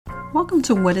Welcome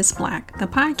to What is Black, the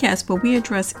podcast where we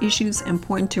address issues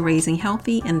important to raising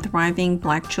healthy and thriving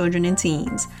Black children and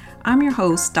teens. I'm your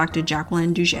host, Dr.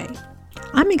 Jacqueline Duget.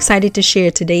 I'm excited to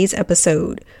share today's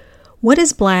episode. What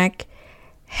is Black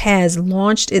has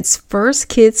launched its first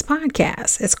kids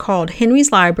podcast. It's called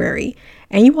Henry's Library,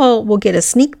 and you all will get a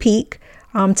sneak peek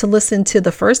to listen to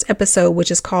the first episode,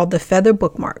 which is called The Feather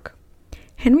Bookmark.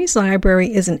 Henry's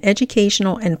Library is an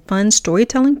educational and fun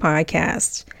storytelling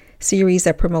podcast series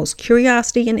that promotes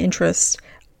curiosity and interest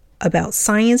about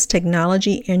science,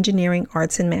 technology, engineering,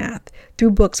 arts, and math through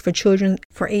books for children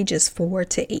for ages 4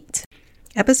 to 8.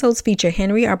 Episodes feature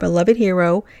Henry, our beloved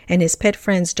hero, and his pet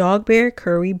friends Dogbear,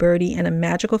 Curry, Birdie, and a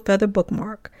magical feather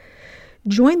bookmark.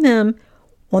 Join them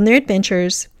on their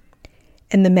adventures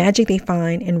and the magic they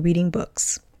find in reading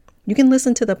books. You can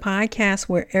listen to the podcast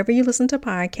wherever you listen to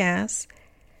podcasts,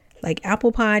 like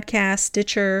Apple Podcasts,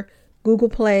 Stitcher, Google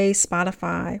Play,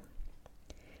 Spotify.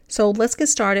 So let's get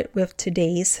started with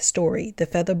today's story, The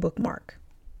Feather Bookmark.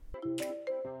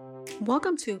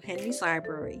 Welcome to Henry's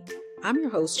Library. I'm your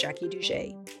host, Jackie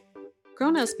Duget.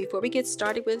 Grown-ups, before we get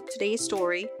started with today's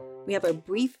story, we have a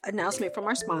brief announcement from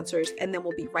our sponsors, and then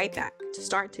we'll be right back to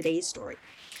start today's story.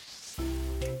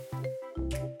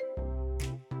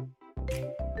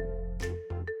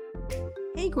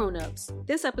 Hey grown-ups,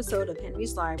 this episode of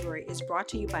Henry's Library is brought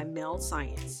to you by Meld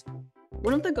Science.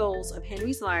 One of the goals of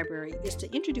Henry's Library is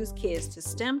to introduce kids to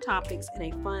STEM topics in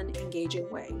a fun, engaging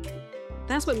way.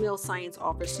 That's what Meld Science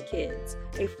offers to kids,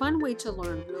 a fun way to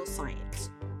learn real science.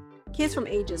 Kids from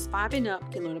ages 5 and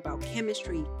up can learn about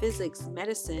chemistry, physics,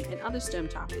 medicine, and other STEM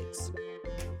topics.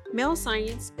 Meld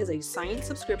Science is a science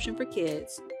subscription for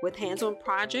kids with hands-on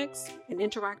projects, an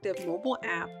interactive mobile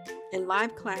app, and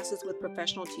live classes with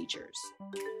professional teachers.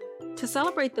 To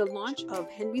celebrate the launch of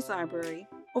Henry's Library,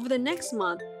 over the next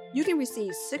month, you can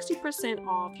receive 60%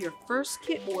 off your first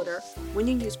kit order when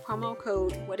you use promo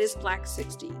code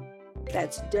WHATISBLACK60.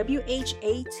 That's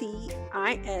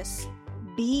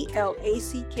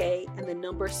WHATISBLACK and the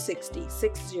number 60.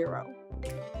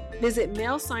 Visit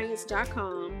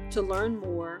meldscience.com to learn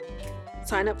more,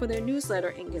 sign up for their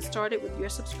newsletter, and get started with your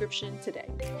subscription today.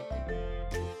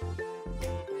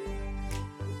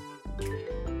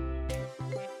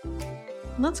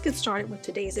 Let's get started with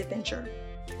today's adventure,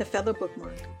 The Feather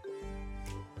Bookmark.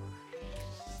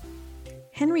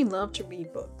 Henry loved to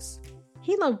read books.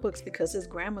 He loved books because his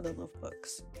grandmother loved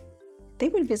books. They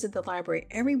would visit the library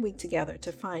every week together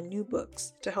to find new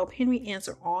books to help Henry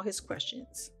answer all his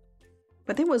questions.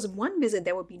 But there was one visit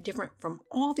that would be different from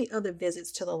all the other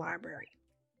visits to the library.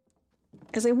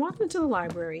 As they walked into the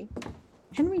library,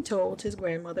 Henry told his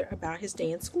grandmother about his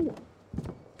day in school.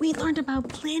 "We learned about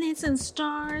planets and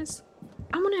stars.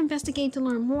 I want to investigate to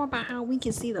learn more about how we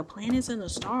can see the planets and the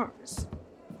stars."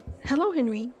 "Hello,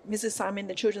 Henry," Mrs. Simon,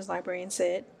 the children's librarian,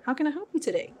 said. "How can I help you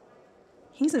today?"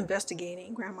 "He's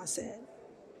investigating," Grandma said.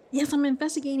 "Yes, I'm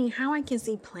investigating how I can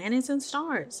see planets and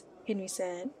stars," Henry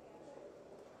said.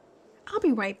 "I'll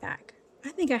be right back. I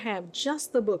think I have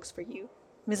just the books for you,"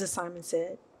 Mrs. Simon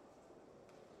said.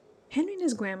 Henry and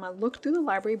his grandma looked through the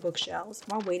library bookshelves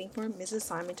while waiting for Mrs.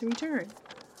 Simon to return.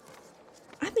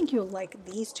 "I think you'll like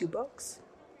these 2 books,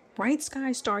 Bright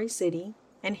Sky, Starry City,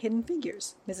 and Hidden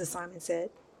Figures," Mrs. Simon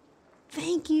said.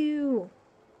 "Thank you.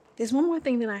 There's one more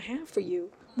thing that I have for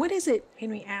you." "What is it?"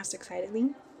 Henry asked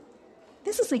excitedly.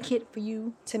 "This is a kit for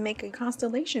you to make a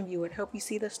constellation view and help you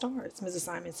see the stars," Mrs.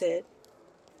 Simon said.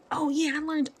 "Oh yeah, I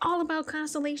learned all about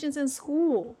constellations in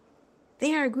school.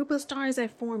 They are a group of stars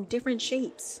that form different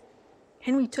shapes."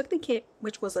 Henry took the kit,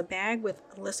 which was a bag with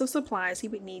a list of supplies he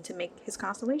would need to make his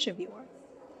constellation viewer.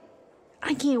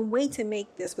 "I can't wait to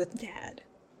make this with Dad."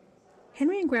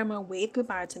 Henry and Grandma waved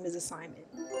goodbye to Mrs. Simon.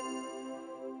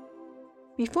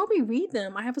 "Before we read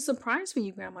them, I have a surprise for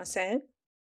you," Grandma said.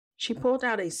 She pulled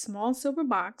out a small silver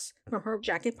box from her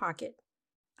jacket pocket.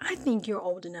 "I think you're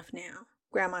old enough now,"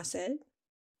 Grandma said.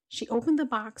 She opened the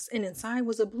box, and inside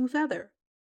was a blue feather.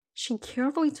 She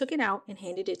carefully took it out and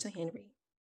handed it to Henry.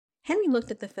 Henry looked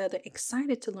at the feather,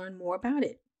 excited to learn more about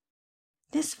it.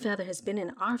 "This feather has been in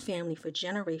our family for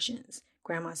generations,"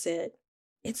 Grandma said.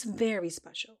 "It's very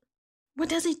special." "What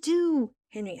does it do?"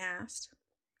 Henry asked.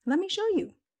 "Let me show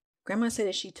you," Grandma said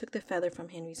as she took the feather from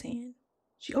Henry's hand.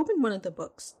 She opened one of the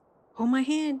books. "Hold my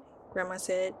hand," Grandma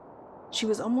said. She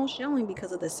was almost yelling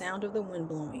because of the sound of the wind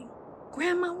blowing.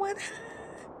 "Grandma, what?"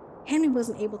 Henry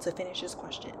wasn't able to finish his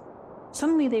question.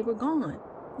 Suddenly they were gone.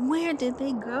 Where did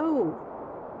they go?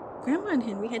 Grandma and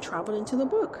Henry had traveled into the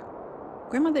book.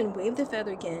 Grandma then waved the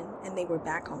feather again, and they were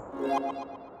back home.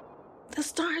 "The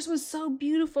stars were so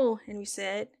beautiful," Henry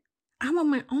said. "I want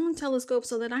my own telescope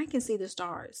so that I can see the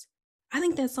stars. I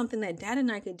think that's something that Dad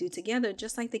and I could do together,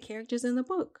 just like the characters in the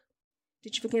book.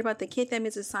 Did you forget about the kit that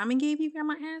Mrs. Simon gave you,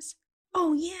 Grandma asked.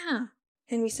 Oh, yeah,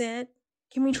 Henry said.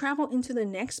 Can we travel into the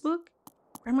next book?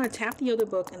 Grandma tapped the other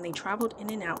book and they traveled in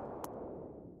and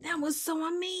out. That was so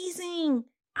amazing.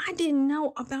 I didn't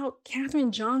know about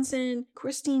Katherine Johnson,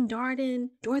 Christine Darden,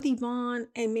 Dorothy Vaughan,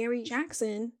 and Mary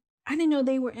Jackson. I didn't know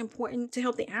they were important to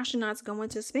help the astronauts go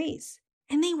into space.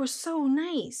 And they were so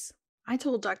nice. I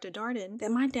told Dr. Darden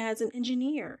that my dad's an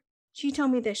engineer. She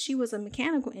told me that she was a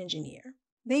mechanical engineer.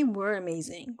 They were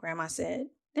amazing, Grandma said.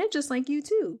 They're just like you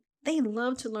too. They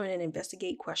loved to learn and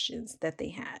investigate questions that they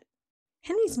had.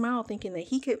 Henry smiled, thinking that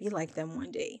he could be like them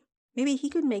one day. Maybe he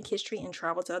could make history and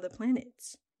travel to other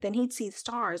planets. Then he'd see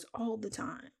stars all the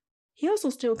time. He also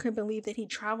still couldn't believe that he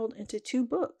traveled into 2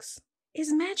 books.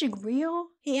 Is magic real?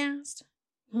 He asked.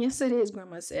 Yes, it is,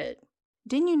 Grandma said.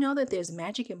 Didn't you know that there's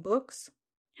magic in books?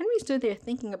 Henry stood there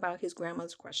thinking about his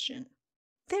grandma's question.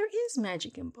 There is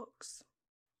magic in books.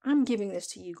 I'm giving this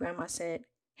to you, Grandma said,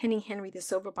 handing Henry the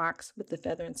silver box with the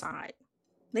feather inside.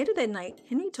 Later that night,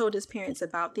 Henry told his parents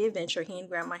about the adventure he and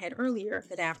Grandma had earlier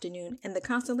that afternoon and the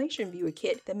constellation viewer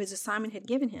kit that Mrs. Simon had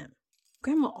given him.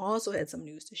 Grandma also had some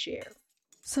news to share.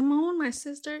 Simone, my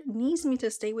sister, needs me to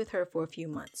stay with her for a few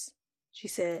months, she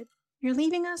said. You're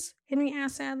leaving us? Henry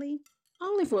asked sadly.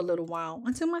 Only for a little while,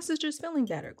 until my sister's feeling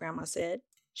better, Grandma said.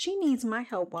 She needs my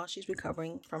help while she's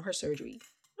recovering from her surgery.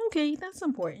 Okay, that's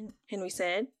important, Henry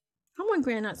said. I want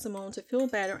Grandaunt Simone to feel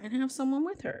better and have someone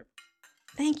with her.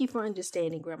 Thank you for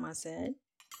understanding, Grandma said.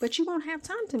 But you won't have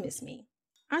time to miss me.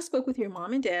 I spoke with your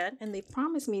mom and dad, and they've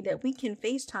promised me that we can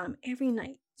FaceTime every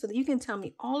night so that you can tell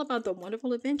me all about the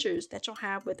wonderful adventures that you'll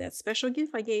have with that special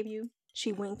gift I gave you.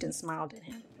 She winked and smiled at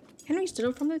him. Henry stood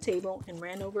up from the table and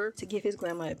ran over to give his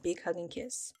grandma a big hug and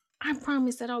kiss. I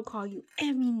promise that I'll call you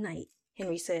every night,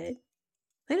 Henry said.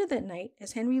 Later that night,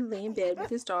 as Henry lay in bed with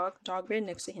his dog Bear,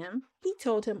 next to him, he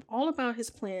told him all about his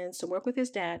plans to work with his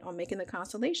dad on making the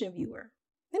constellation viewer.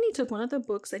 Then he took one of the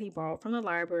books that he borrowed from the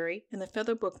library and the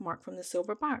feather bookmark from the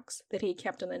silver box that he had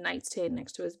kept on the nightstand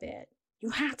next to his bed. You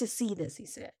have to see this, he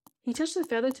said. He touched the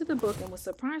feather to the book and was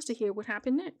surprised to hear what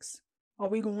happened next. Are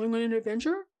we going on an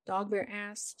adventure? Bear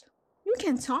asked. You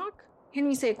can talk,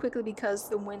 Henry said quickly because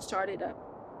the wind started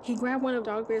up. He grabbed one of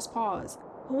Bear's paws.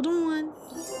 Hold on.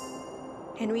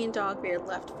 Henry and Bear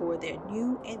left for their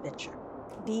new adventure.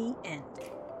 The end.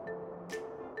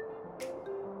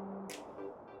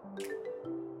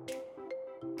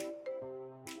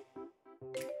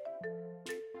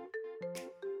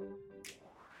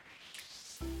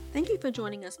 Thank you for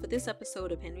joining us for this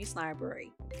episode of Henry's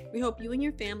Library. We hope you and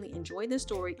your family enjoyed this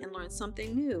story and learned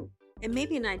something new, and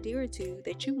maybe an idea or two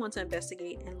that you want to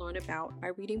investigate and learn about by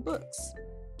reading books.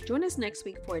 Join us next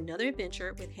week for another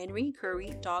adventure with Henry,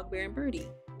 Curry, Bear, and Birdie.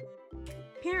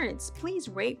 Parents, please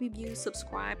rate, review,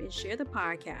 subscribe, and share the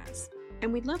podcast.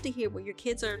 And we'd love to hear what your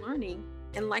kids are learning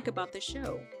and like about the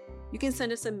show. You can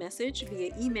send us a message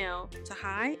via email to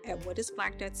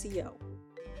hi@whatisblack.co.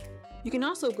 You can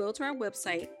also go to our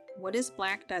website,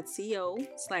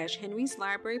 whatisblack.co/Henry's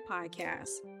Library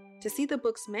Podcast, to see the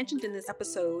books mentioned in this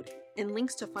episode and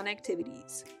links to fun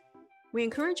activities. We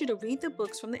encourage you to read the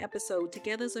books from the episode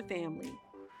together as a family.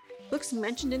 Books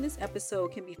mentioned in this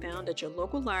episode can be found at your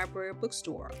local library or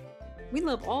bookstore. We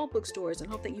love all bookstores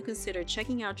and hope that you consider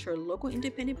checking out your local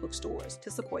independent bookstores to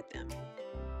support them.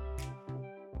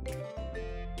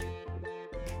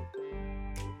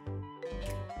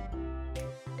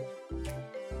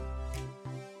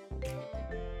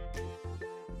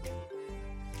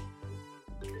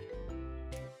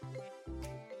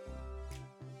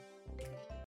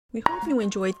 We hope you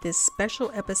enjoyed this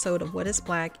special episode of What is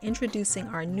Black, introducing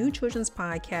our new children's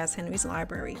podcast, Henry's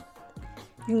Library.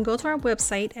 You can go to our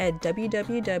website at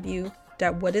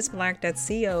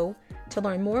www.whatisblack.co to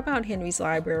learn more about Henry's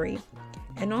Library,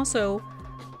 and also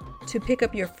to pick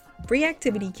up your free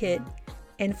activity kit.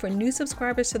 And for new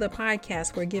subscribers to the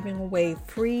podcast, we're giving away a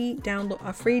free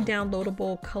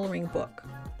downloadable coloring book.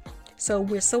 So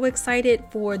we're so excited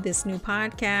for this new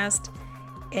podcast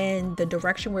and the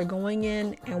direction we're going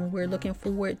in, and we're looking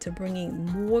forward to bringing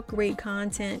more great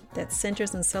content that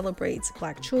centers and celebrates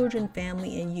Black children,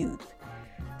 family, and youth.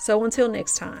 So until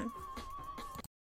next time.